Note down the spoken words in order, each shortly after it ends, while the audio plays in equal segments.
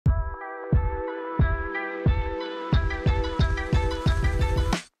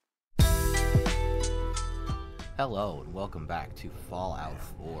Hello and welcome back to Fallout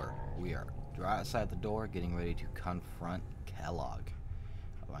 4. We are right outside the door getting ready to confront Kellogg.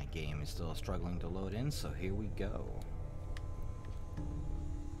 My game is still struggling to load in, so here we go.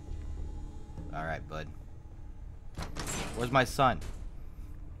 Alright, bud. Where's my son?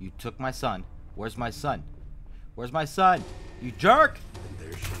 You took my son. Where's my son? Where's my son? You jerk! And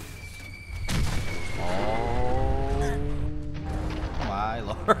there she is. Oh my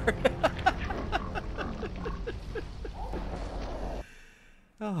lord.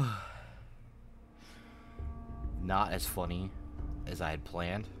 Oh. Not as funny as I had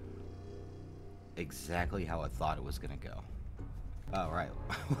planned. Exactly how I thought it was gonna go. Alright,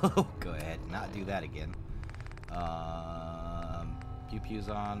 we'll go ahead and not do that again. Pew pews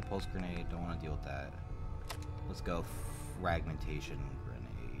on, pulse grenade, don't want to deal with that. Let's go fragmentation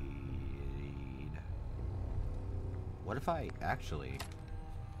grenade. What if I actually...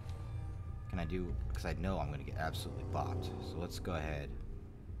 Can I do... Because I know I'm going to get absolutely bopped. So let's go ahead.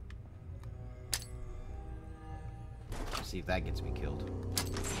 See if that gets me killed.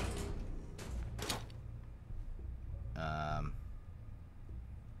 Let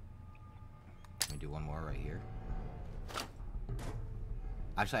me do one more right here.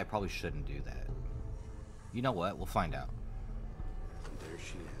 Actually, I probably shouldn't do that. You know what? We'll find out. And there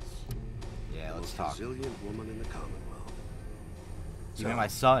she is. Yeah, let's Most talk. resilient woman in the Commonwealth. Give me my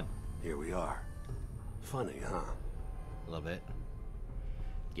son. Here we are. Funny, huh? A little bit.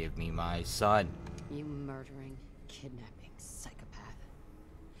 Give me my son. You murdering, kidnapping psychopath.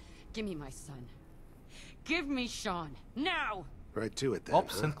 Give me my son. Give me Sean. Now! Right to it then, Oh,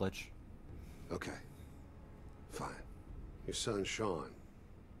 huh? synth glitch. Okay. Fine. Your son, Sean.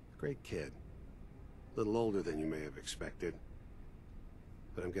 Great kid. A little older than you may have expected.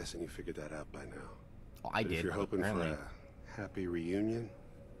 But I'm guessing you figured that out by now. Oh, I But did. If you're hoping apparently. for a happy reunion,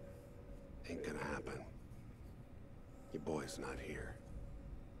 ain't gonna happen. Your boy's not here.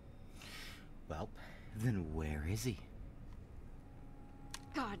 Well, then where is he?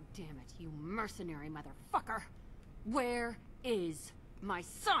 God damn it, you mercenary motherfucker! Where is my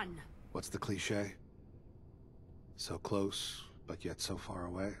son? What's the cliche? So close, but yet so far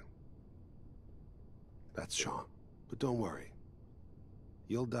away? That's Sean. But don't worry.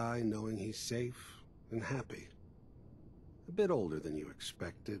 You'll die knowing he's safe and happy. A bit older than you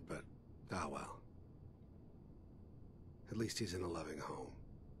expected, but ah well. At least he's in a loving home.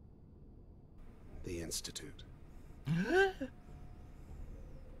 The Institute.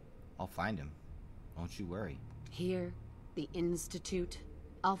 I'll find him. Don't you worry. Here, the Institute.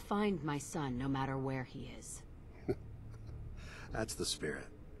 I'll find my son no matter where he is. That's the spirit.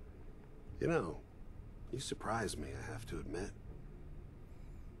 You know, you surprise me, I have to admit.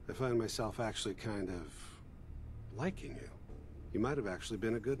 I find myself actually kind of liking you. You might have actually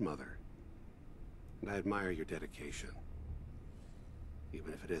been a good mother. And I admire your dedication.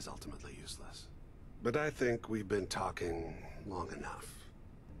 Even if it is ultimately useless. But I think we've been talking long enough.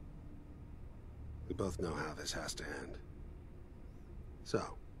 We both know how this has to end.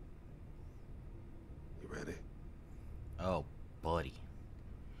 So, you ready? Oh, buddy.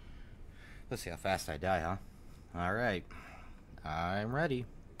 Let's see how fast I die, huh? Alright. I'm ready.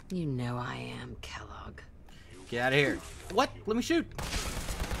 You know I am, Kellogg. Get out of here. What? Let me shoot.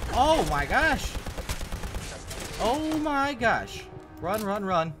 Oh my gosh. Oh my gosh. Run, run,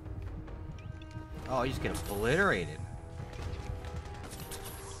 run. Oh, you just get obliterated.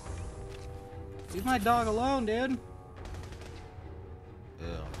 Leave my dog alone, dude. Ew.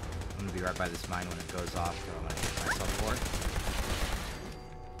 I'm gonna be right by this mine when it goes off, so I'm gonna hit myself for it.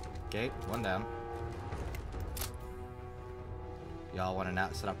 Okay, one down. Y'all wanna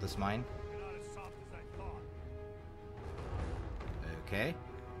not set up this mine? Okay.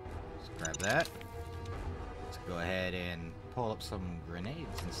 Let's grab that. Let's go ahead and pull up some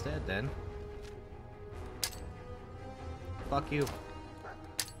grenades instead then. Fuck you.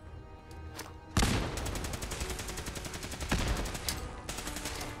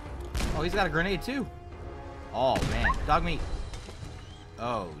 Oh, he's got a grenade too. Oh man, dog meat.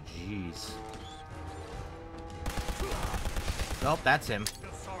 Oh jeez. Nope, that's him.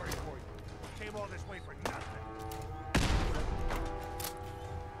 Feel sorry for you. Came all this way for nothing.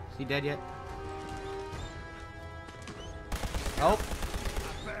 Is he dead yet? Oh.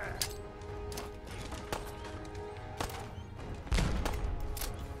 Not bad.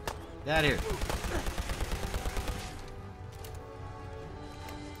 Get out of here.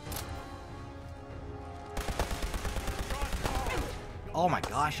 Oh my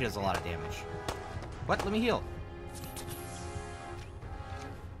gosh, he does a lot of damage. What? Let me heal.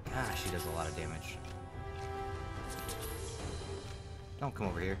 Gosh, he does a lot of damage. Don't come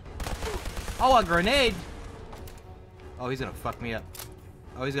over here. Oh, a grenade! Oh, he's gonna fuck me up.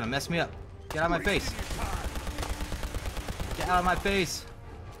 Oh, he's gonna mess me up. Get out of my face. Get out of my face.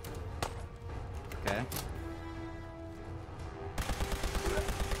 Okay.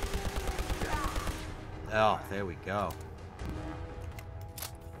 Oh, there we go.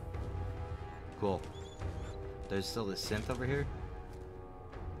 Cool. There's still this synth over here.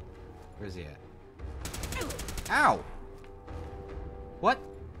 Where's he at? Ow! What?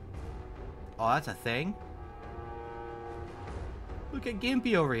 Oh, that's a thing? Look at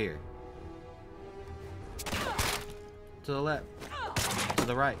Gimpy over here. To the left. To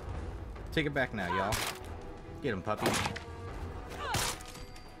the right. Take it back now, y'all. Get him, puppy.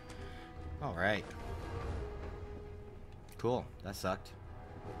 Alright. Cool. That sucked.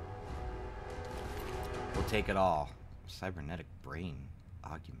 We'll take it all. Cybernetic brain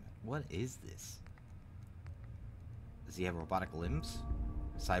augment. What is this? Does he have robotic limbs?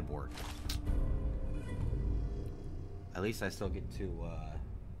 Cyborg. At least I still get to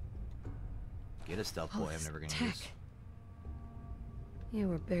get a stealth boy I'm never gonna use. You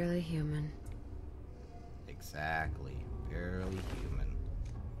were barely human. Exactly. Barely human.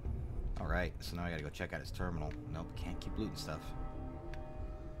 Alright, so now I gotta go check out his terminal. Nope, can't keep looting stuff.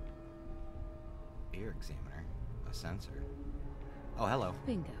 Ear examiner. A sensor. Oh, hello.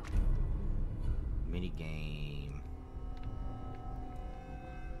 Bingo. Mini game.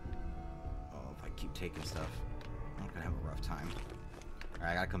 Oh, if I keep taking stuff, I'm gonna have a rough time.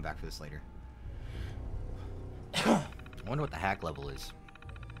 Alright, I gotta come back for this later. I wonder what the hack level is.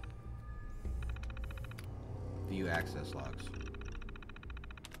 View access logs.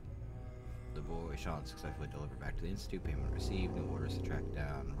 The boy Sean successfully delivered back to the Institute. Payment received. New orders to track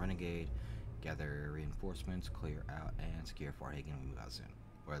down Renegade. Gather reinforcements. Clear out and secure Fort Hagen. We move out soon.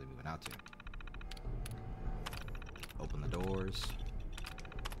 Where are they moving out to? Open the doors.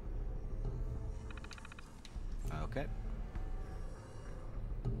 Okay.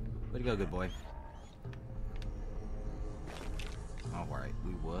 Way to go, good boy. Alright,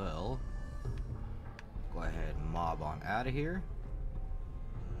 we will go ahead and mob on out of here.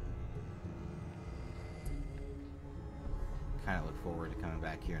 Kind of look forward to coming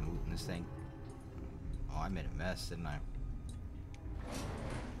back here and looting this thing. Oh, I made a mess, didn't I?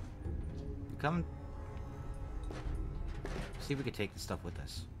 Come. See if we can take this stuff with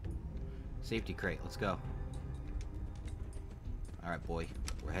us. Safety crate, let's go. Alright, boy.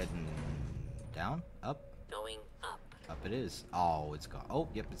 We're heading down? Up? Going up. Up it is. Oh, it's gone. Oh,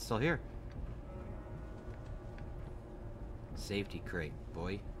 yep, it's still here. Safety crate,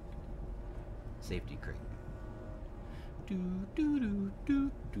 boy. Safety crate. Do do do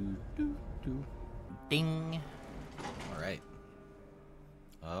do do do do. Ding. All right.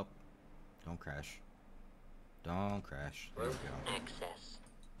 Up. Don't crash. Don't crash. There we Roof go. access.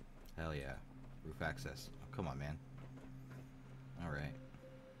 Hell yeah. Roof access. Oh, come on, man. All right.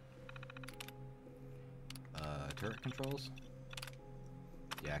 Turret controls.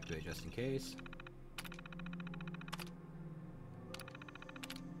 Deactivate just in case.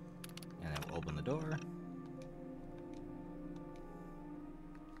 And then we'll open the door.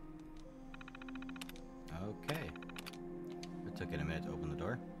 Okay. It took it a minute to open the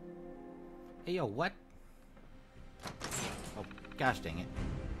door. Hey, yo, what? Oh, gosh dang it.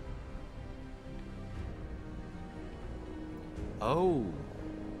 Oh.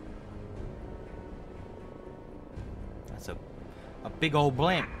 That's a big old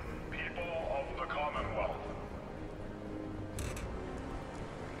blimp. People of the Commonwealth.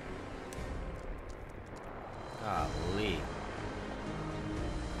 Golly.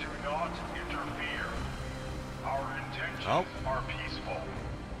 Do not interfere. Our intentions are peaceful.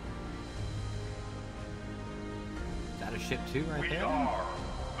 Is that a ship too right We there? are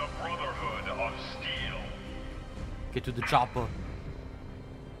the Brotherhood of Steel. Get to the chopper.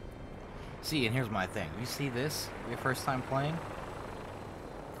 See, and here's my thing. You see this? Your first time playing?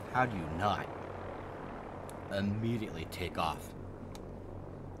 How do you not immediately take off?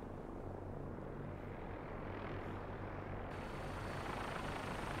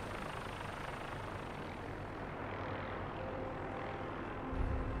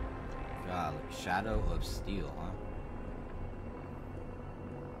 Golly, Shadow of Steel, huh?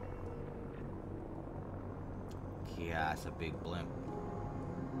 Yeah, it's a big blimp.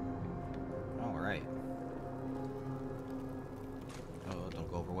 Alright. Oh,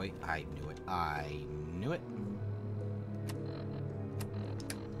 don't go overweight. I knew it. I knew it.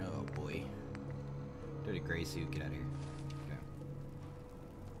 Oh boy. Dirty gray suit, get out of here. Okay.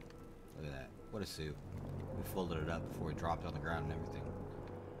 Look at that. What a suit. We folded it up before we dropped it on the ground and everything.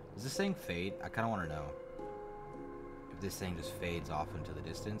 Does this thing fade? I kind of want to know if this thing just fades off into the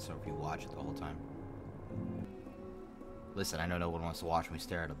distance or if you watch it the whole time. Listen, I know no one wants to watch me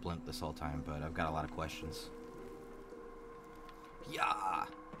stare at a blimp this whole time, but I've got a lot of questions. Yeah.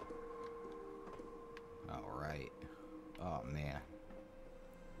 Alright. Oh, man.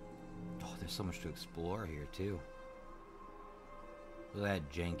 Oh, there's so much to explore here, too. Look at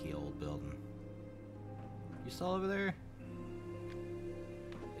that janky old building. You still over there?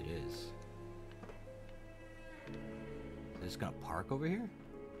 It is. They're just gonna park over here?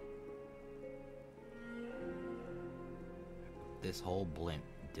 This whole blimp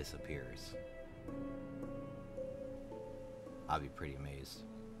disappears. I'll be pretty amazed.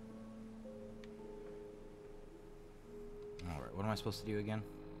 Alright, what am I supposed to do again?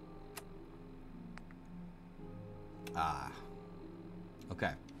 Ah.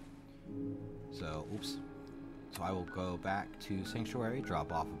 Okay. So, oops. So I will go back to Sanctuary,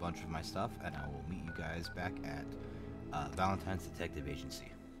 drop off a bunch of my stuff, and I will meet you guys back at Valentine's Detective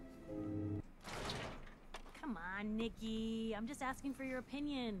Agency. Come on, Nikki. I'm just asking for your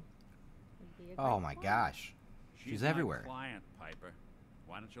opinion. Would be a Oh great my client. gosh. She's everywhere. My client, Piper.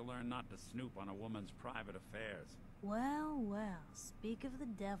 Why don't you learn not to snoop on a woman's private affairs? Well, well, speak of the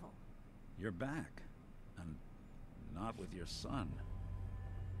devil. You're back. And not with your son.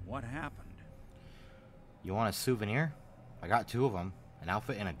 What happened? You want a souvenir? I got 2 of them. An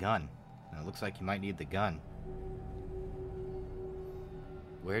outfit and a gun. And it looks like you might need the gun.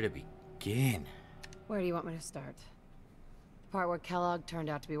 Where to begin? Where do you want me to start? The part where Kellogg turned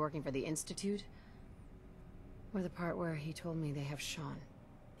out to be working for the Institute? Or the part where he told me they have Sean?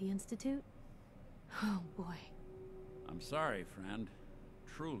 The Institute? Oh, boy. I'm sorry, friend.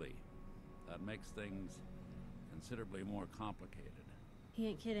 Truly. That makes things considerably more complicated. He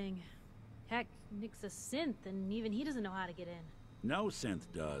ain't kidding. Heck, Nick's a synth, and even he doesn't know how to get in. No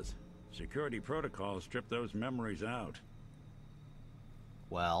synth does. Security protocols strip those memories out.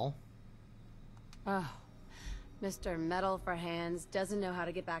 Well, Oh, Mr. Metal for Hands doesn't know how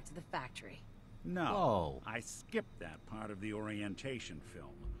to get back to the factory. No. Whoa. I skipped that part of the orientation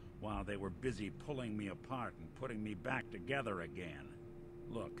film while they were busy pulling me apart and putting me back together again.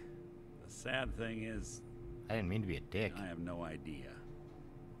 Look, the sad thing is, I didn't mean to be a dick. I have no idea.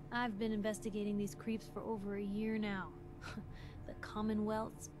 I've been investigating these creeps for over a year now. The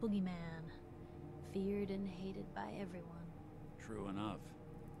Commonwealth's boogeyman. Feared and hated by everyone. True enough.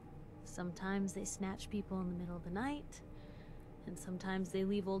 Sometimes they snatch people in the middle of the night, and sometimes they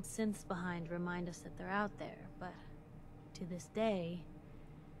leave old synths behind to remind us that they're out there, but to this day,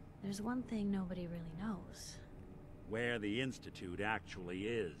 there's one thing nobody really knows. Where the Institute actually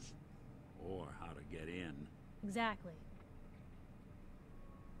is. Or how to get in. Exactly.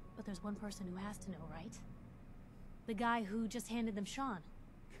 But there's one person who has to know, right? The guy who just handed them Sean.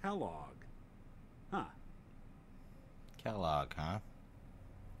 Kellogg. Huh. Kellogg, huh?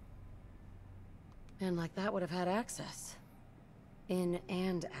 And like that would have had access. In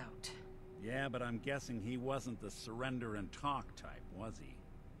and out. Yeah, but I'm guessing he wasn't the surrender and talk type, was he?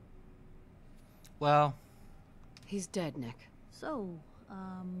 Well, He's dead, Nick. So,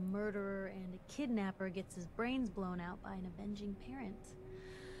 a murderer and a kidnapper gets his brains blown out by an avenging parent.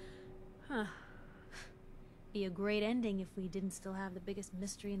 Huh. Be a great ending if we didn't still have the biggest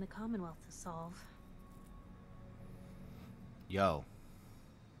mystery in the Commonwealth to solve. yo.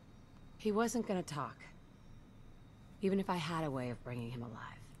 He wasn't gonna talk. Even if I had a way of bringing him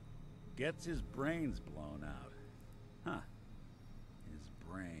alive. Gets his brains blown out. Huh. His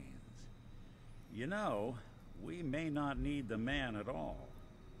brains. You know, we may not need the man at all.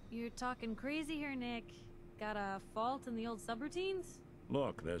 You're talking crazy here, Nick. Got a fault in the old subroutines?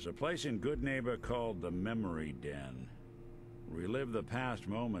 Look, there's a place in Good Neighbor called the Memory Den. Relive the past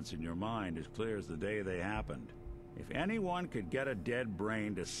moments in your mind as clear as the day they happened. If anyone could get a dead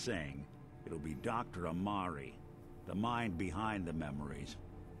brain to sing, it'll be Dr. Amari, the mind behind the memories.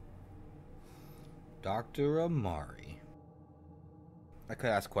 Dr. Amari. I could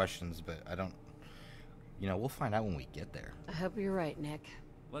ask questions, but I don't... You know, we'll find out when we get there. I hope you're right, Nick.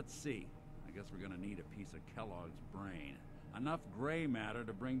 Let's see. I guess we're gonna need a piece of Kellogg's brain. Enough gray matter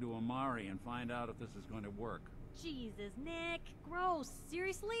to bring to Amari and find out if this is going to work. Jesus, Nick. Gross.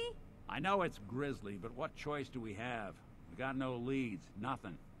 Seriously? I know it's grisly, but what choice do we have? We got no leads,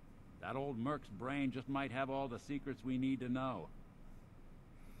 nothing. That old Merc's brain just might have all the secrets we need to know.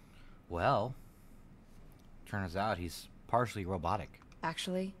 Well, turns out he's partially robotic.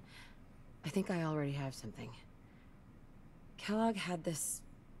 Actually, I think I already have something. Kellogg had this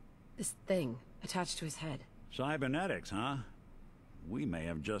thing attached to his head. Cybernetics, huh? We may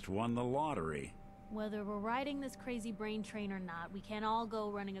have just won the lottery. Whether we're riding this crazy brain train or not, we can't all go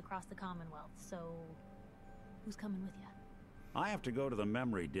running across the Commonwealth, so... Who's coming with you? I have to go to the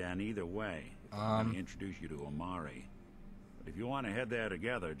memory den either way, if I'm going to introduce you to Amari. But if you want to head there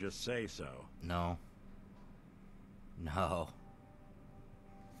together, just say so. No. No.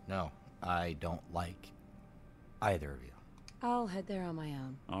 No, I don't like either of you. I'll head there on my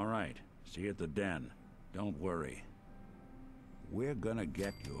own. All right. See you at the den. Don't worry. We're gonna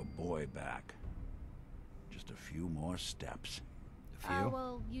get your boy back. Just a few more steps. A few?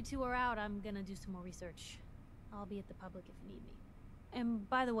 Well, you two are out. I'm gonna do some more research. I'll be at the public if you need me. And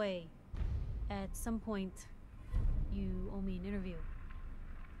by the way, at some point, you owe me an interview.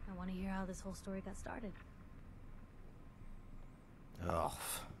 I want to hear how this whole story got started. Ugh.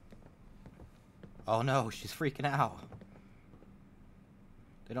 Oh no, she's freaking out.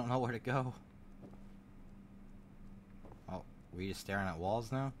 They don't know where to go. Oh, we just staring at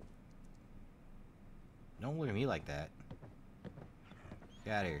walls now? Don't look at me like that.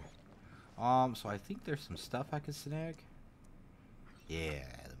 Get out of here. So I think there's some stuff I could snag. Yeah,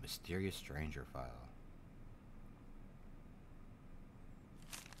 the mysterious stranger file.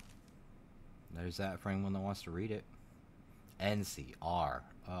 There's that for anyone that wants to read it. NCR.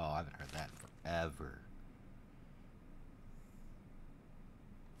 Oh, I haven't heard that forever.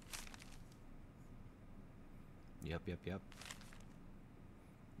 Yep.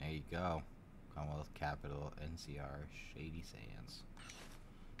 There you go. Commonwealth Capital, NCR, Shady Sands.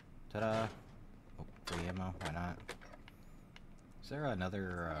 Ta-da! Oh, free ammo, why not? Is there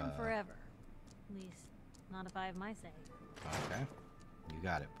another, And forever. At least, not if I have my say. Okay. You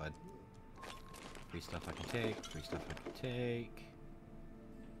got it, bud. Free stuff I can take, free stuff I can take.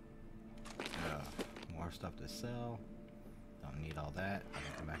 More stuff to sell. Don't need all that. I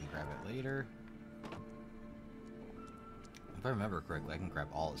can come back and grab it later. If I remember correctly, I can grab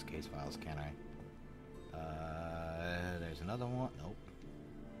all his case files, can't I? There's another one. Nope.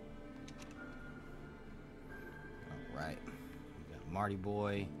 Alright. We got Marty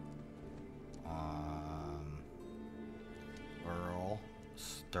Boy. Earl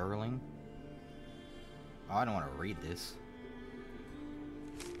Sterling. Oh, I don't want to read this.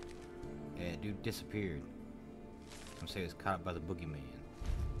 Yeah, dude disappeared. I'm saying he was caught by the boogeyman.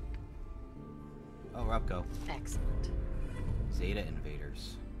 Oh, Robco. Excellent. Zeta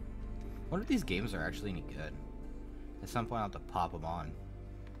Invaders. I wonder if these games are actually any good. At some point I'll have to pop them on.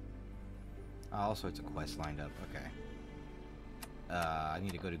 All sorts of quests lined up. Okay. I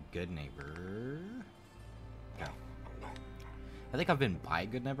need to go to Good Neighbor. Yeah. I think I've been by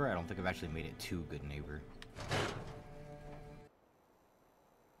Good Neighbor. I don't think I've actually made it to Good Neighbor.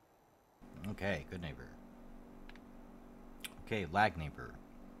 Okay, Good Neighbor. Okay, Lag Neighbor.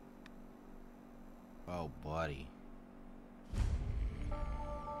 Oh, buddy.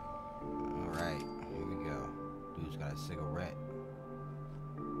 Alright, here we go. Dude's got a cigarette.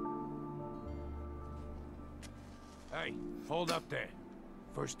 Hey, hold up there.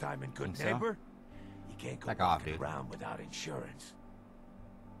 First time in Good Think so? Neighbor? You can't go Back off, walking dude. around without insurance.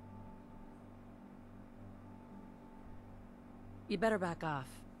 You better back off,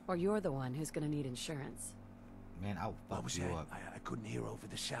 or you're the one who's gonna need insurance. Man, I'll What fuck was you that? up. I couldn't hear over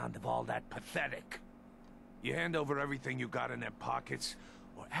the sound of all that pathetic. You hand over everything you got in their pockets,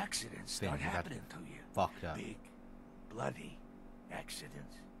 or accidents Finn, start you got happening to you. Fucked up. Big, bloody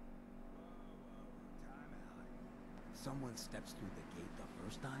accidents. Someone steps through the gate the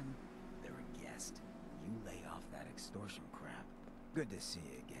first time, they're a guest. You lay off that extortion crap. Good to see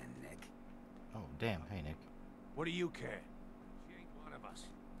you again, Nick. Oh, damn. Hey, Nick. What do you care? She ain't one of us.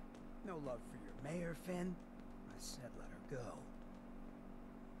 No love for your mayor, Finn? I said let her go.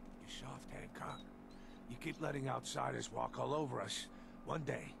 You soft, Hancock. You keep letting outsiders walk all over us. One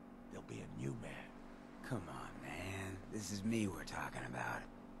day, there'll be a new mayor. Come on, man. This is me we're talking about.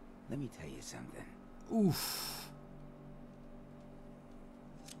 Let me tell you something. Oof.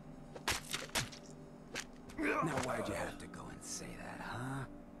 Now why'd you have to go and say that, huh?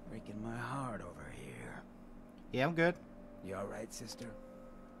 Breaking my heart over here. Yeah, I'm good. You alright, sister?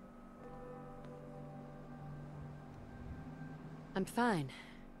 I'm fine.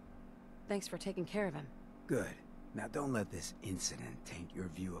 Thanks for taking care of him. Good. Now don't let this incident taint your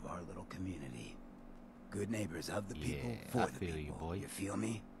view of our little community. Good neighbors of the people, Yeah, for I the feel you, people. boy. You feel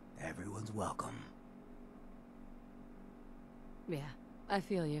me? Everyone's welcome. Yeah, I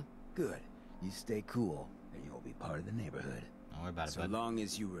feel you. Good. You stay cool, and you'll be part of the neighborhood. Don't worry about it, So bud. long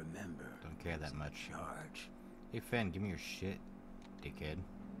as you remember. Don't care that who's in much. Charge. Hey, Finn, give me your shit, dickhead.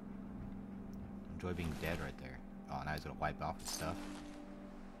 Enjoy being dead right there. Oh, now he's gonna wipe off his stuff.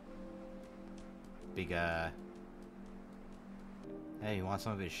 Big, Hey, you want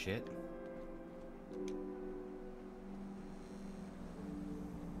some of his shit?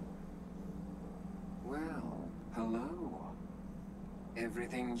 Well, hello.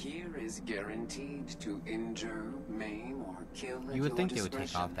 Everything here is guaranteed to injure, maim, or kill at You would your think they would take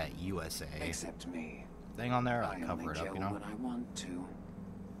discretion. off that USA Except me. thing on there, I like cover only it up, kill you know? when I want to.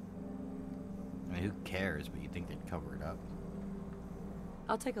 I mean, who cares? But you'd think they'd cover it up.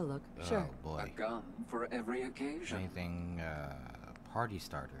 I'll take a look. Sure. Oh boy. A gun for every occasion. Anything, party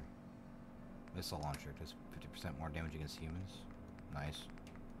starter. Missile launcher does 50% more damage against humans. Nice.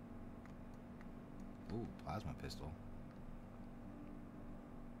 Ooh, plasma pistol.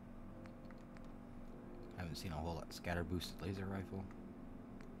 Haven't seen a whole lot. Scatter boosted laser rifle.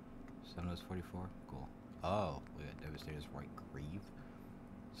 744. Cool. Oh, we got Devastator's Right Greave.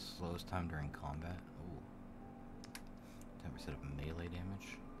 Slows time during combat. Ooh. 10% of melee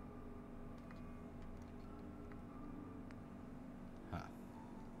damage. Huh.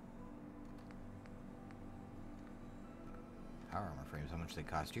 Power armor frames, how much they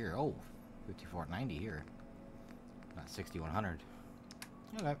cost here? Oh, $54.90 here. Not $6,100.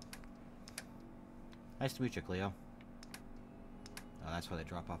 Okay. Nice to meet you, Cleo. Oh, that's why they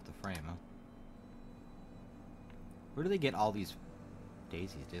drop off the frame, huh? Where do they get all these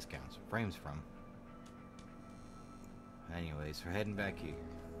Daisy's discounts, frames from? Anyways, we're heading back here.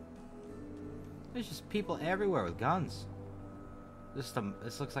 There's just people everywhere with guns. This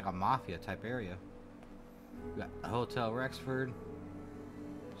looks like a mafia type area. We got a Hotel Rexford.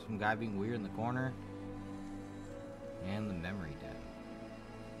 Some guy being weird in the corner. And the memory den.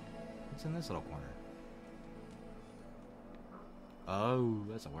 What's in this little corner? Oh,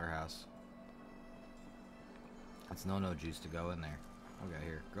 that's a warehouse. That's no juice to go in there. Okay,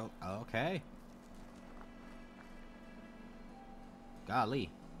 here. Girl. Okay. Golly.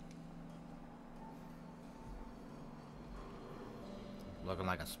 Looking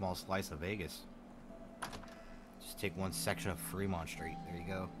like a small slice of Vegas. Just take one section of Fremont Street. There you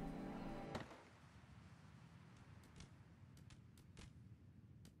go.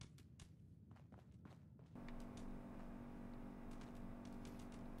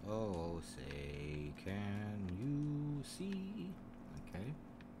 Oh, say, can you see? Okay.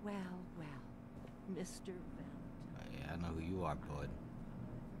 Well, well, Mr. Valentine. Yeah, I know who you are, bud. Below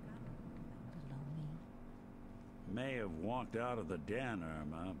me. May have walked out of the den,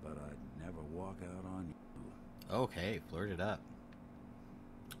 Irma, but I'd never walk out on you. Okay, flirt it up.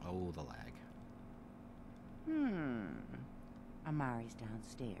 Oh, the lag. Amari's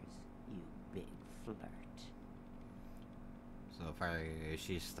downstairs, you big flirt. So if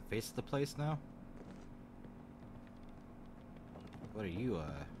she's the face of the place now? What are you,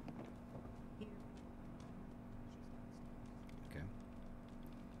 Okay.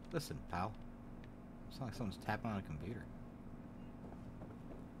 Listen, pal. It's not like someone's tapping on a computer.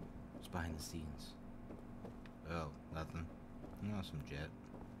 What's behind the scenes? Oh, nothing. No, some jet.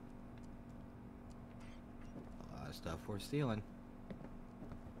 A lot of stuff worth stealing.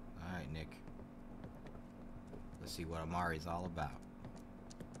 Alright, Nick. Let's see what Amari's all about.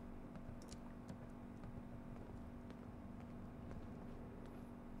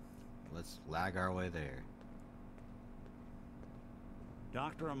 Let's lag our way there.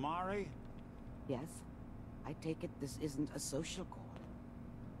 Dr. Amari? Yes? I take it this isn't a social call.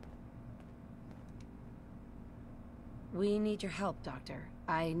 We need your help, Doctor.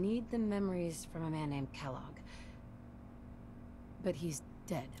 I need the memories from a man named Kellogg. But he's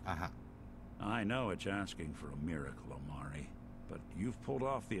dead. Uh-huh. I know it's asking for a miracle, Amari, but you've pulled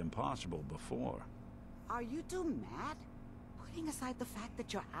off the impossible before. Are you two mad? Putting aside the fact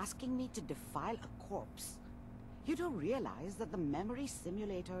that you're asking me to defile a corpse, you do realize that the memory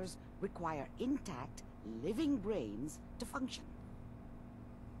simulators require intact, living brains to function.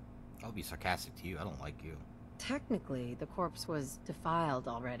 I'll be sarcastic to you. I don't like you. Technically, the corpse was defiled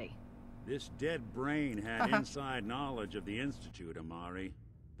already. This dead brain had inside knowledge of the Institute, Amari.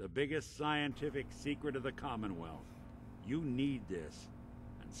 The biggest scientific secret of the Commonwealth. You need this,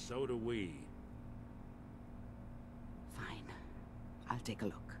 and so do we. Fine. I'll take a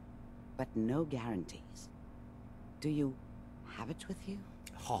look. But no guarantees. Do you have it with you?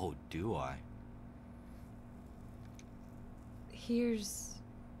 Oh, do I? Here's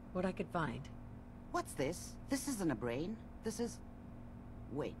what I could find. What's this? This isn't a brain. This is...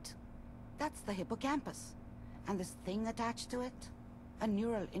 Wait. That's the hippocampus. And this thing attached to it? A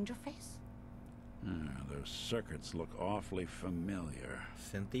neural interface? Those circuits look awfully familiar.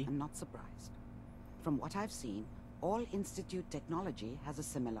 Cynthia? I'm not surprised. From what I've seen, all Institute technology has a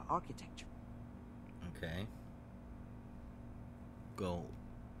similar architecture. Okay. Go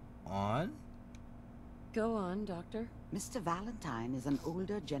on? Go on, Doctor. Mr. Valentine is an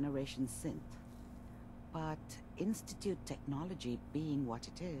older generation synth. But Institute technology being what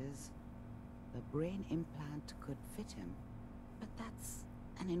it is, the brain implant could fit him. But that's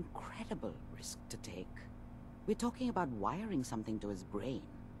an incredible risk to take. We're talking about wiring something to his brain.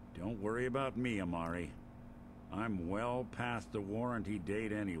 Don't worry about me, Amari. I'm well past the warranty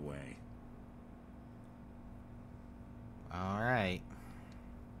date anyway. Alright.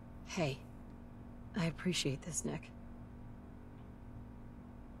 Hey, I appreciate this, Nick.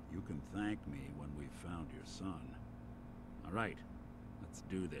 You can thank me when we've found your son. All right, let's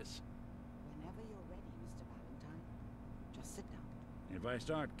do this. Whenever you're ready, Mr. Valentine. Just sit down. If I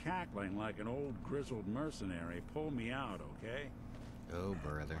start cackling like an old grizzled mercenary, pull me out, okay? Oh,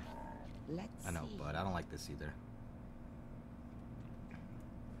 brother. Let's I know, see. bud. I don't like this either.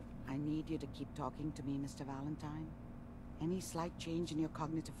 I need you to keep talking to me, Mr. Valentine. Any slight change in your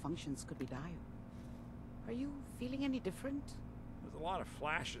cognitive functions could be dire. Are you feeling any different? There's a lot of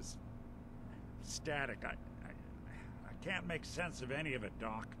flashes. Static. I can't make sense of any of it,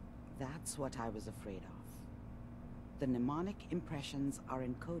 Doc. That's what I was afraid of. The mnemonic impressions are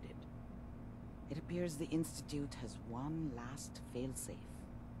encoded. It appears the Institute has one last failsafe.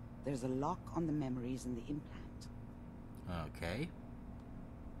 There's a lock on the memories in the implant. Okay.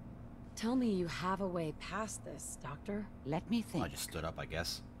 Tell me you have a way past this, Doctor. Let me think. I just stood up, I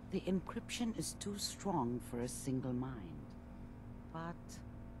guess. The encryption is too strong for a single mind. But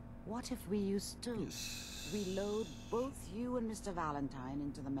what if we use two? We load both you and Mr. Valentine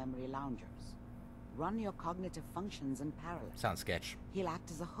into the memory loungers. Run your cognitive functions in parallel. Sounds sketch. He'll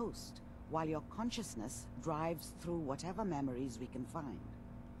act as a host, while your consciousness drives through whatever memories we can find.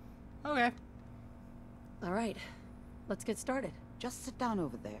 Okay. All right, let's get started. Just sit down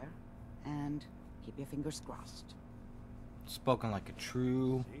over there, and keep your fingers crossed. Spoken like a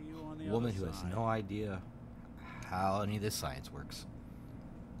true See you on the woman other who has side. no idea how any of this science works.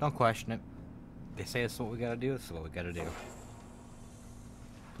 Don't question it. They say it's what we gotta do, it's what we gotta do.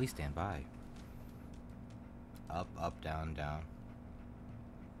 Please stand by. Up, up, down, down.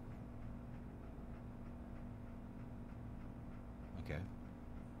 Okay.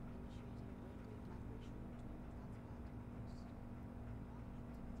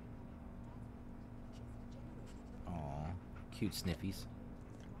 Aw, cute sniffies.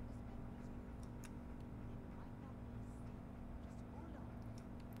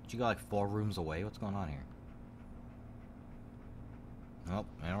 Did you go like 4 rooms away? What's going on here? Oh,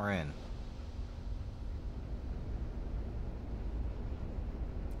 and we're in.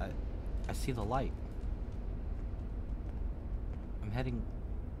 I see the light. I'm heading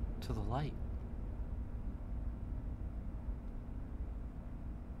to the light.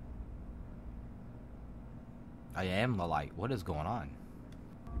 I am the light. What is going on?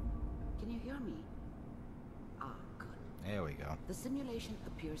 Can you hear me? Ah, good. There we go. The simulation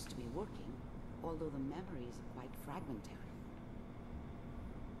appears to be working, although the memories are quite fragmentary.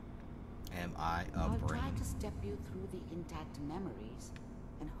 Am I a I'll brain? try to step you through the intact memories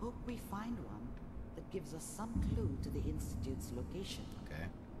and hope we find one that gives us some clue to the Institute's location. Okay.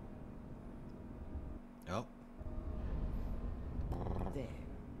 Oh. There.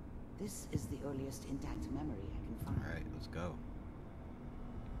 This is the earliest intact memory I can find. Alright, let's go.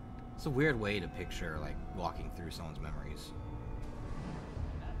 It's a weird way to picture, like, walking through someone's memories.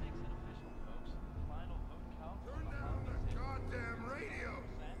 That makes it official, folks. The final vote count. Turn down the goddamn radio!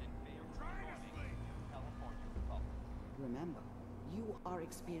 California Republic. Remember, you are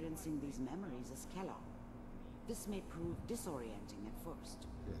experiencing these memories as Kellogg. This may prove disorienting at first.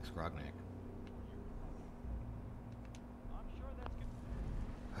 Thanks, Grognak. I'm sure that's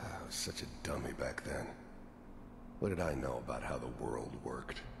good. I was such a dummy back then. What did I know about how the world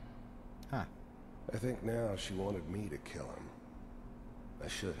worked? Huh. I think now she wanted me to kill him. I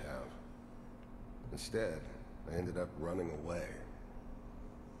should have. Instead, I ended up running away.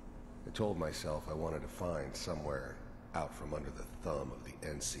 I told myself I wanted to find somewhere out from under the thumb of the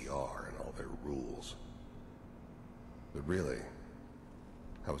NCR and all their rules. But really,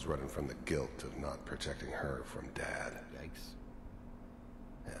 I was running from the guilt of not protecting her from Dad. Yikes.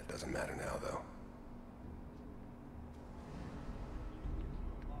 Yeah, it doesn't matter now, though.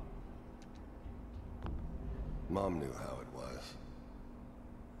 Mom knew how it was.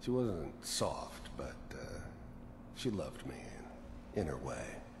 She wasn't soft, but she loved me in her way.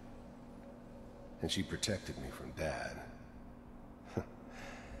 And she protected me from Dad.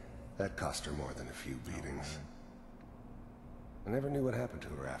 That cost her more than a few beatings. I never knew what happened to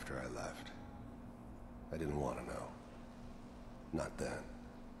her after I left. I didn't want to know. Not then.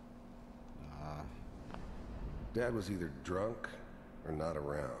 Dad was either drunk or not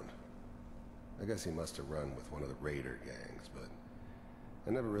around. I guess he must have run with one of the raider gangs, but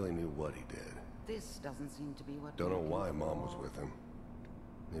I never really knew what he did. This doesn't seem to be what Don't know we're why looking Mom for. was with him.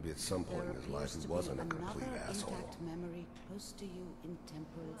 Maybe at some point in his life he wasn't a complete asshole. Intact memory close to you in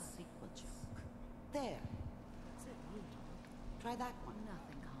temporal sequence. There. Try that one.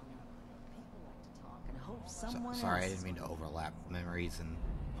 Nothing, Connor. People like to talk and hope someone Sorry, I else didn't mean to overlap memories and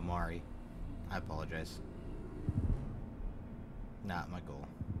Amari. I apologize. Not my goal.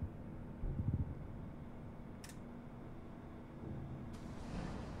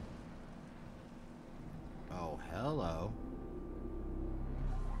 Oh, hello.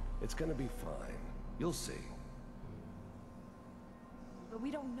 It's gonna be fine. You'll see. But we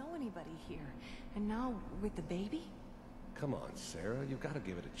don't know anybody here. And now, with the baby? Come on, Sarah. You've got to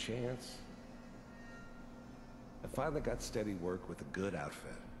give it a chance. I finally got steady work with a good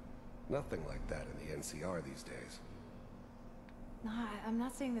outfit. Nothing like that in the NCR these days. No, I'm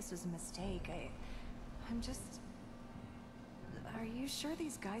not saying this was a mistake. I'm just... Are you sure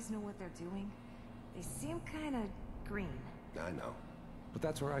these guys know what they're doing? They seem kind of green. I know. But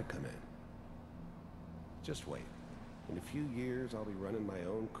that's where I come in. Just wait. In a few years, I'll be running my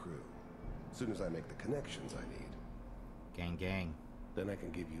own crew. As soon as I make the connections I need. Gang, gang. Then I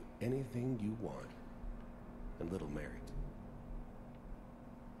can give you anything you want. And little Mary.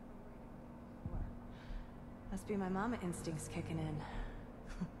 Must be my mama instincts kicking in.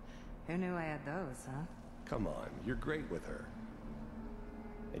 Who knew I had those, huh? Come on, you're great with her.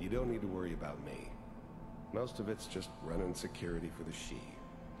 And you don't need to worry about me. Most of it's just running security for the she.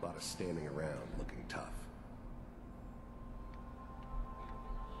 A lot of standing around looking tough.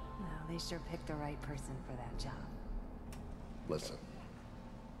 Well, they sure picked the right person for that job. Listen,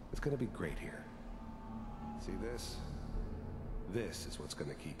 it's gonna be great here. See this? This is what's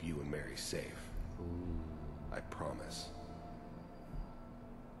gonna keep you and Mary safe. Ooh. I promise.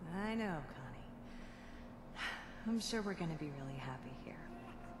 I know, Connie. I'm sure we're gonna be really happy here.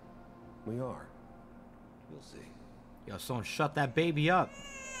 We are. You'll see. Yo, someone shut that baby up.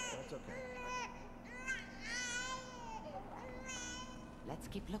 That's okay. Let's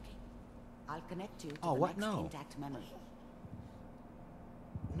keep looking. I'll connect you to Oh, the what? next No. intact memory.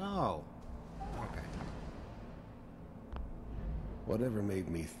 No. Okay. Whatever made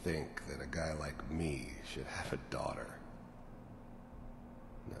me think that a guy like me should have a daughter?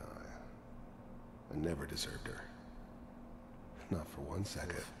 No, I never deserved her. Not for 1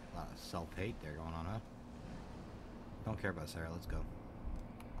 second. A lot of self-hate there going on, huh? Don't care about Sarah. Let's go.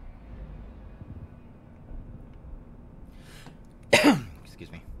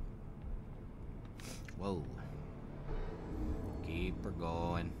 Excuse me. Whoa. Keep her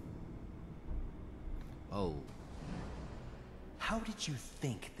going. Oh. How did you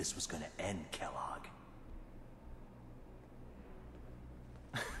think this was gonna end, Kellogg?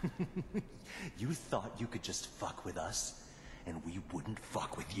 You thought you could just fuck with us, and we wouldn't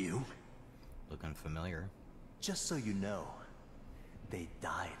fuck with you? Looking familiar. Just so you know, they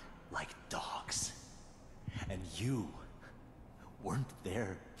died like dogs. And you weren't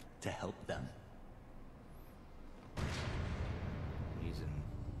there to help them. He's in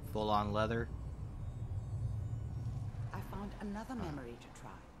full-on leather. I found another memory to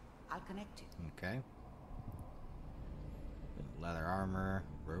try. I'll connect you. Okay. Leather armor,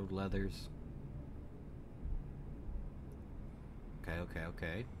 road leathers. Okay, okay,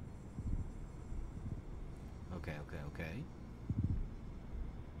 okay. Okay, okay, okay.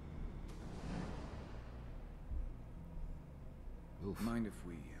 Oof. Mind if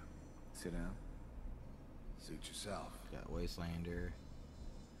we sit down? Suit yourself. Got Wastelander,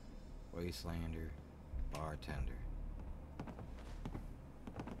 bartender.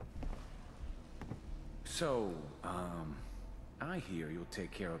 So, I hear you'll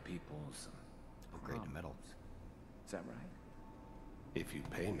take care of people's Upgrade to metal. Is that right? If you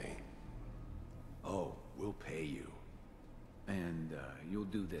pay me. Oh, we'll pay you. And you'll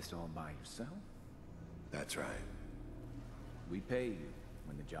do this all by yourself? That's right. We pay you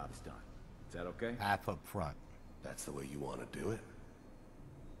when the job's done. Is that okay? Half up front. That's the way you want to do it?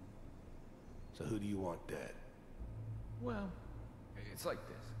 So who do you want dead? Well, it's like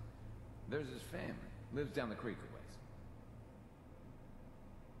this. There's his family. Lives down the creek a ways.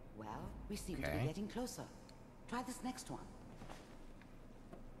 Well, we seem to Okay. be getting closer. Try this next one.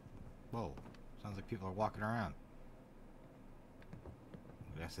 Whoa. Sounds like people are walking around.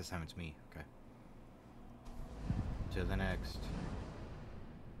 I guess this time it's me. Okay. To the next.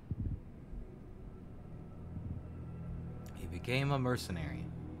 He became a mercenary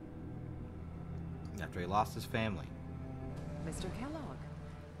after he lost his family. Mr. Kellogg,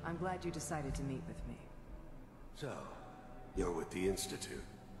 I'm glad you decided to meet with me. So, you're with the Institute.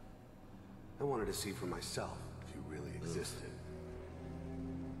 I wanted to see for myself if you really existed.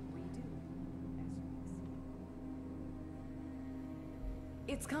 We do, as you can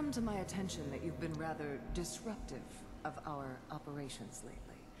It's come to my attention that you've been rather disruptive of our operations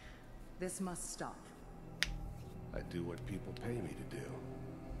lately. This must stop. I do what people pay me to do.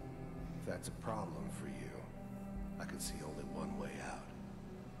 If that's a problem for you, I can see only one way out.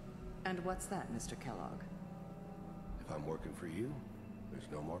 And what's that, Mr. Kellogg? If I'm working for you,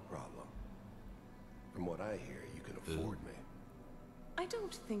 there's no more problem. From what I hear, you can afford me. I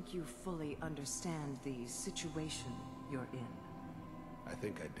don't think you fully understand the situation you're in. I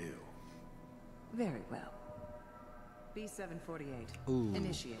think I do. Very well. B-748. Ooh.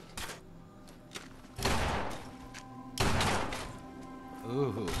 Initiate.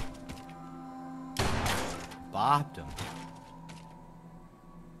 Ooh. Bopped him.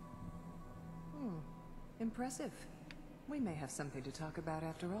 Impressive. We may have something to talk about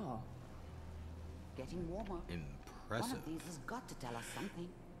after all. Getting warmer. Impressive. One of these has got to tell us something.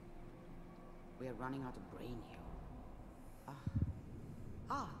 We're running out of brain here.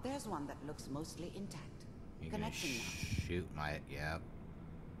 There's one that looks mostly intact. You're gonna shoot my... yeah.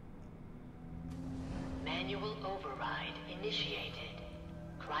 Manual override initiated.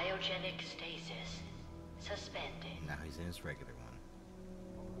 Cryogenic stasis suspended. Now he's in his regular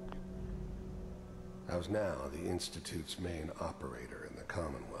one. I was now the Institute's main operator in the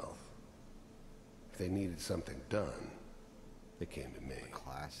Commonwealth. If they needed something done, they came to me.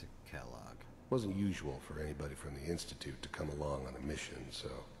 Classic Kellogg. Wasn't usual for anybody from the Institute to come along on a mission, so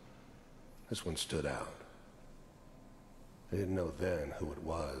this one stood out. I didn't know then who it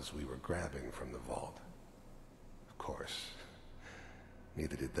was we were grabbing from the vault. Of course,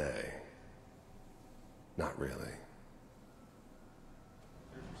 neither did they. Not really.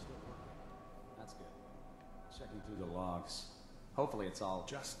 That's good. Checking through the logs. Hopefully it's all...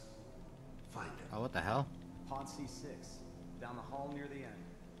 Just find it. Oh, what the hell? Pod C6. Down the hall near the end.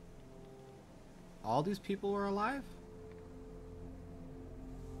 All these people were alive?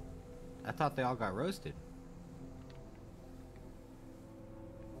 I thought they all got roasted.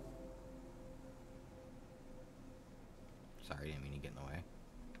 Sorry, didn't mean to get in the way.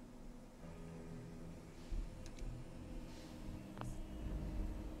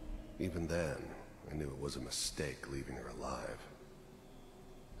 Even then, I knew it was a mistake leaving her alive.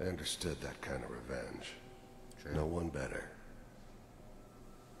 I understood that kind of revenge. True. No one better.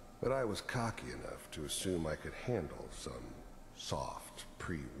 But I was cocky enough to assume I could handle some soft,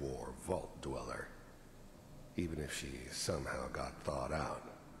 pre-war vault dweller, even if she somehow got thawed out.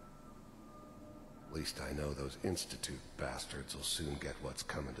 At least I know those Institute bastards will soon get what's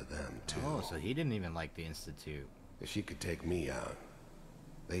coming to them, too. Oh, so he didn't even like the Institute. If she could take me out,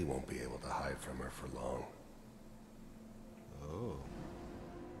 they won't be able to hide from her for long. Oh.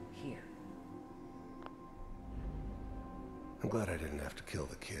 Here. I'm glad I didn't have to kill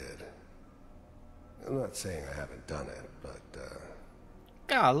the kid. I'm not saying I haven't done it, but,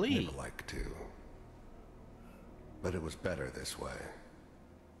 golly. I'd like to. But it was better this way.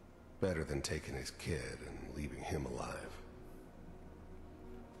 Better than taking his kid and leaving him alive.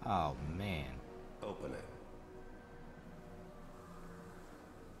 Oh, man. Open it.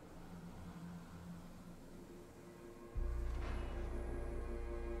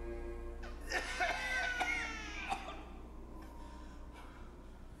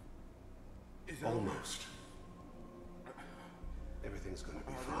 Almost. Everything's gonna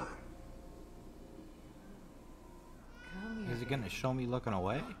be fine. Come here. Is he gonna show me looking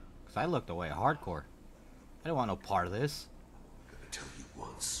away? Because I looked away hardcore. I don't want no part of this. I'm gonna tell you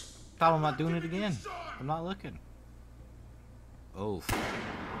once. Thought I'm not doing it again. I'm not looking. Oh.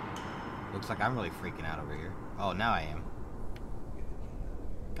 Looks like I'm really freaking out over here. Oh, now I am.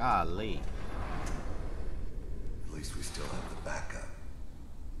 Golly. At least we still have the backup.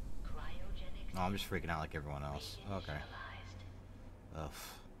 Oh, I'm just freaking out like everyone else. Okay. Ugh.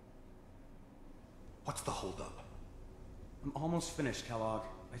 What's the holdup? I'm almost finished, Kellogg.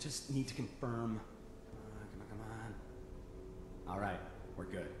 I just need to confirm. Come on. All right, we're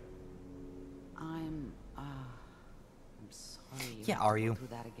good. I'm sorry. Yeah, are you? Go through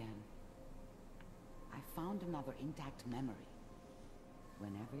that again. I found another intact memory.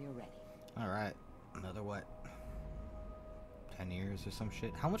 Whenever you're ready. All right. Another what? 10 years or some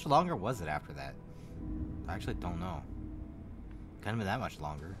shit? How much longer was it after that? I actually don't know. Couldn't have been that much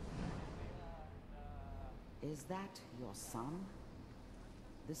longer. Is that your son?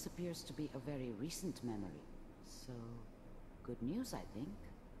 This appears to be a very recent memory. So, good news, I think.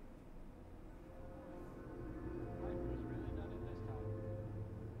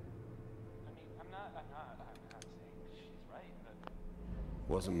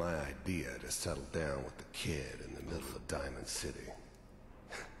 Wasn't my idea to settle down with the kid in the middle of Diamond City.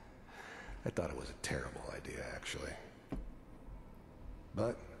 I thought it was a terrible idea, actually.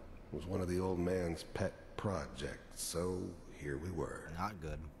 But it was one of the old man's pet projects, so here we were. Not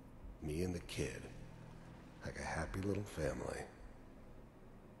good. Me and the kid. Like a happy little family.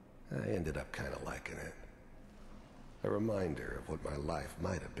 I ended up kind of liking it. A reminder of what my life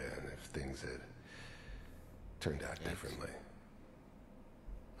might have been if things had turned out differently.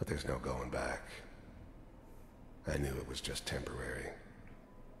 But there's no going back. I knew it was just temporary.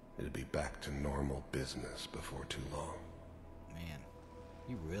 It'd be back to normal business before too long. Man,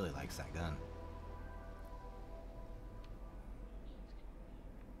 he really likes that gun.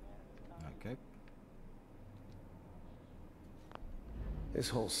 Okay. This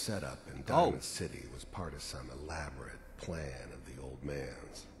whole setup in Diamond City was part of some elaborate plan of the old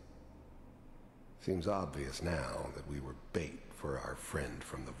man's. Seems obvious now that we were bait for our friend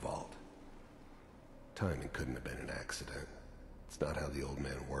from the vault. Timing couldn't have been an accident. It's not how the old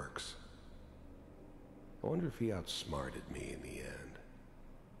man works. I wonder if he outsmarted me in the end.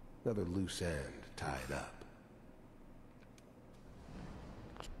 Another loose end tied up.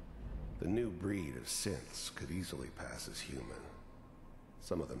 The new breed of synths could easily pass as human.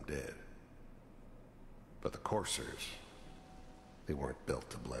 Some of them did. But the coursers, they weren't built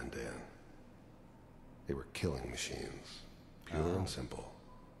to blend in. They were killing machines, pure and simple.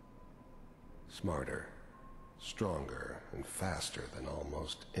 Smarter, stronger, and faster than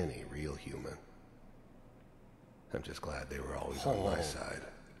almost any real human. I'm just glad they were always on my side.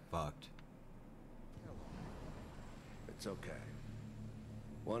 Fucked. It's okay.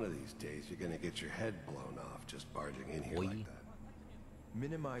 One of these days, you're gonna get your head blown off just barging in here like that.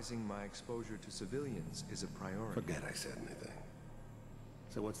 Minimizing my exposure to civilians is a priority. Forget I said anything.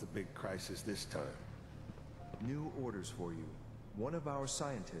 So what's the big crisis this time? New orders for you. One of our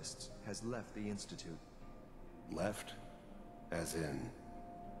scientists has left the Institute. Left? As in?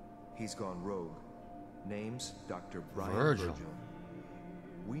 He's gone rogue. Name's Dr. Brian Virgil.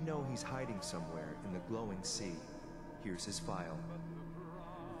 We know he's hiding somewhere in the glowing sea. Here's his file.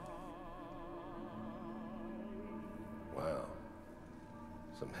 Wow.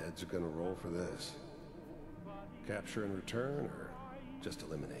 Some heads are gonna roll for this. Capture and return, or just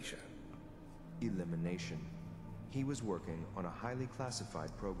elimination? Elimination. He was working on a highly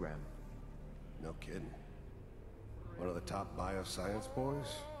classified program. No kidding. One of the top bioscience boys?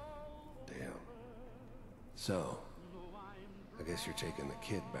 Damn. So, I guess you're taking the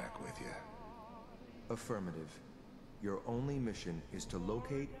kid back with you. Affirmative. Your only mission is to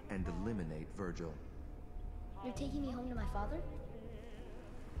locate and eliminate Virgil. You're taking me home to my father?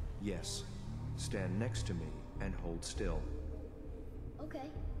 Yes. Stand next to me and hold still. Okay.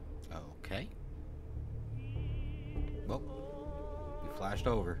 Okay. Well, we flashed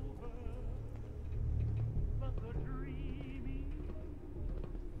over.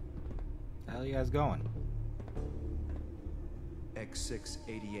 How are you guys going?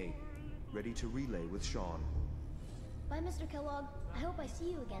 X688. Ready to relay with Sean. Bye, Mr. Kellogg. I hope I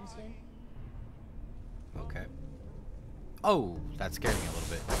see you again soon. Okay. Oh, that scared me a little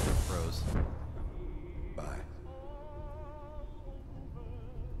bit. It froze. Bye.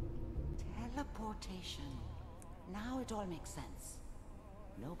 Teleportation. Now it all makes sense.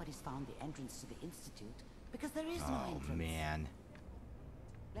 Nobody's found the entrance to the Institute because there is no entrance. Oh, man.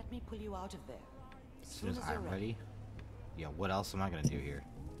 Let me pull you out of there. As soon as I'm ready. Yeah, what else am I gonna do here?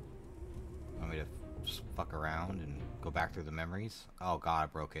 Want me to just fuck around and go back through the memories? Oh god, I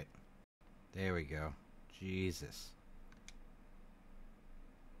broke it. There we go. Jesus.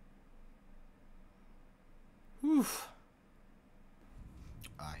 Whew.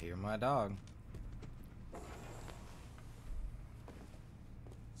 I hear my dog.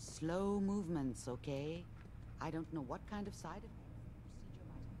 Slow movements, okay? I don't know what kind of side effect procedure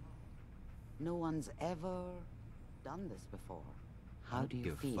might have. No one's ever done this before. How do you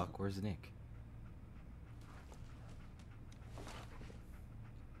give feel? a fuck, where's Nick?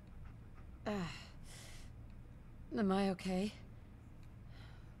 Am I okay?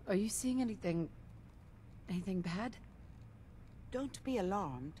 Are you seeing anything bad? Don't be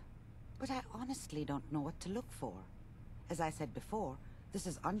alarmed, but I honestly don't know what to look for. As I said before, this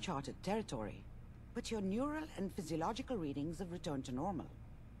is uncharted territory, but your neural and physiological readings have returned to normal.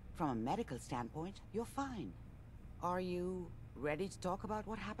 From a medical standpoint, you're fine. Are you ready to talk about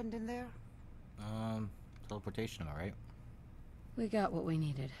what happened in there? Teleportation, alright. We got what we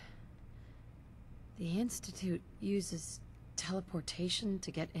needed. The Institute uses teleportation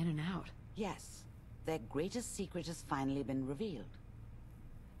to get in and out. Yes, their greatest secret has finally been revealed.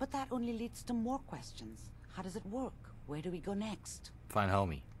 But that only leads to more questions. How does it work? Where do we go next? Find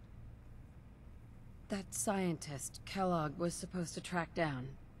homie. That scientist, Kellogg, was supposed to track down.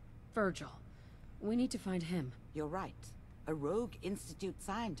 Virgil. We need to find him. You're right. A rogue Institute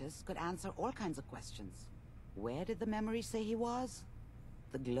scientist could answer all kinds of questions. Where did the memory say he was?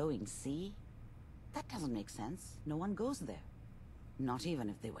 The glowing sea? That doesn't make sense. No one goes there. Not even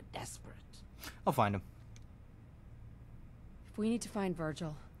if they were desperate. I'll find him. If we need to find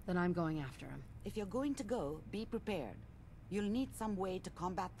Virgil, then I'm going after him. If you're going to go, be prepared. You'll need some way to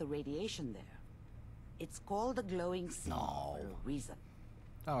combat the radiation there. It's called the glowing sea for a reason.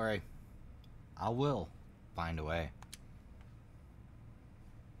 Alright. I will find a way.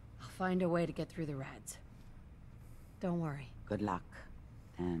 I'll find a way to get through the Reds. Don't worry. Good luck.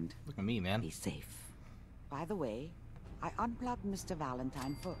 And look at me, man. Be safe. By the way, I unplugged Mr.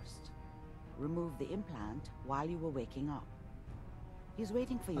 Valentine first. Removed the implant while you were waking up. He's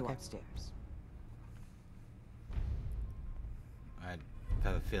waiting for you upstairs. I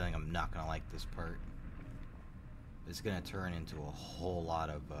have a feeling I'm not gonna like this part. It's gonna turn into a whole lot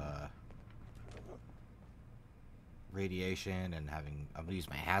of radiation and having. I'm gonna use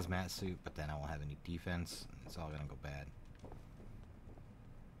my hazmat suit, but then I won't have any defense. It's all gonna go bad.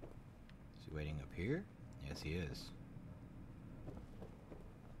 Is he waiting up here? Yes, he is.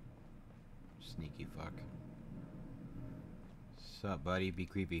 Sneaky fuck. Sup, buddy? Be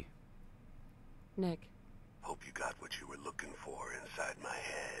creepy. Nick. Hope you got what you were looking for inside my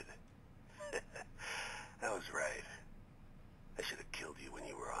head. That was right. I should have killed you when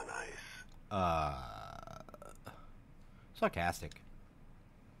you were on ice. Sarcastic.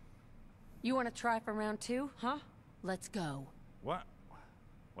 You want to try for round 2, huh? Let's go. What?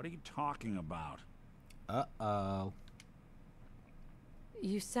 What are you talking about? Uh-oh.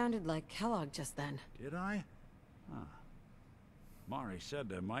 You sounded like Kellogg just then. Did I? Huh. Mari said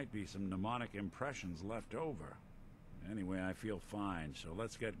there might be some mnemonic impressions left over. Anyway, I feel fine, so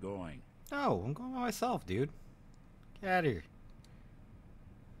let's get going. Oh, I'm going by myself, dude. Get out of here.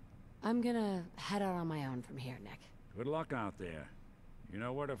 I'm gonna head out on my own from here, Nick. Good luck out there. You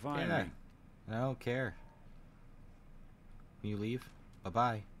know where to find Yeah. me. I don't care. You leave?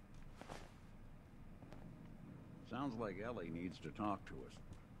 Bye-bye. Sounds like Ellie needs to talk to us.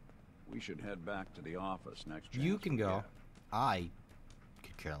 We should head back to the office next chance You can we go. get. I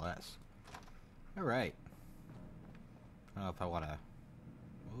could care less. Alright. I don't know if I want to...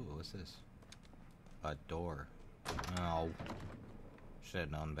 Ooh, what's this? A door. Oh. Should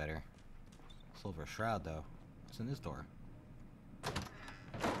have known better. Silver shroud, though. What's in this door?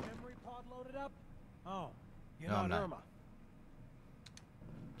 Memory pod loaded up? Oh, you're No, I'm not not. Irma.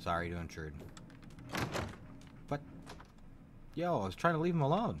 Sorry to intrude. What? Yo, I was trying to leave him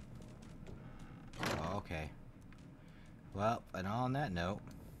alone. Oh, okay. Well, and on that note,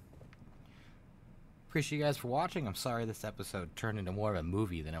 appreciate you guys for watching. I'm sorry this episode turned into more of a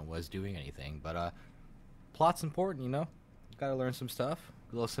movie than it was doing anything, but plot's important, you know? Gotta learn some stuff.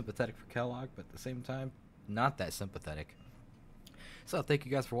 A little sympathetic for Kellogg, but at the same time, not that sympathetic. So thank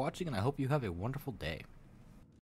you guys for watching, and I hope you have a wonderful day.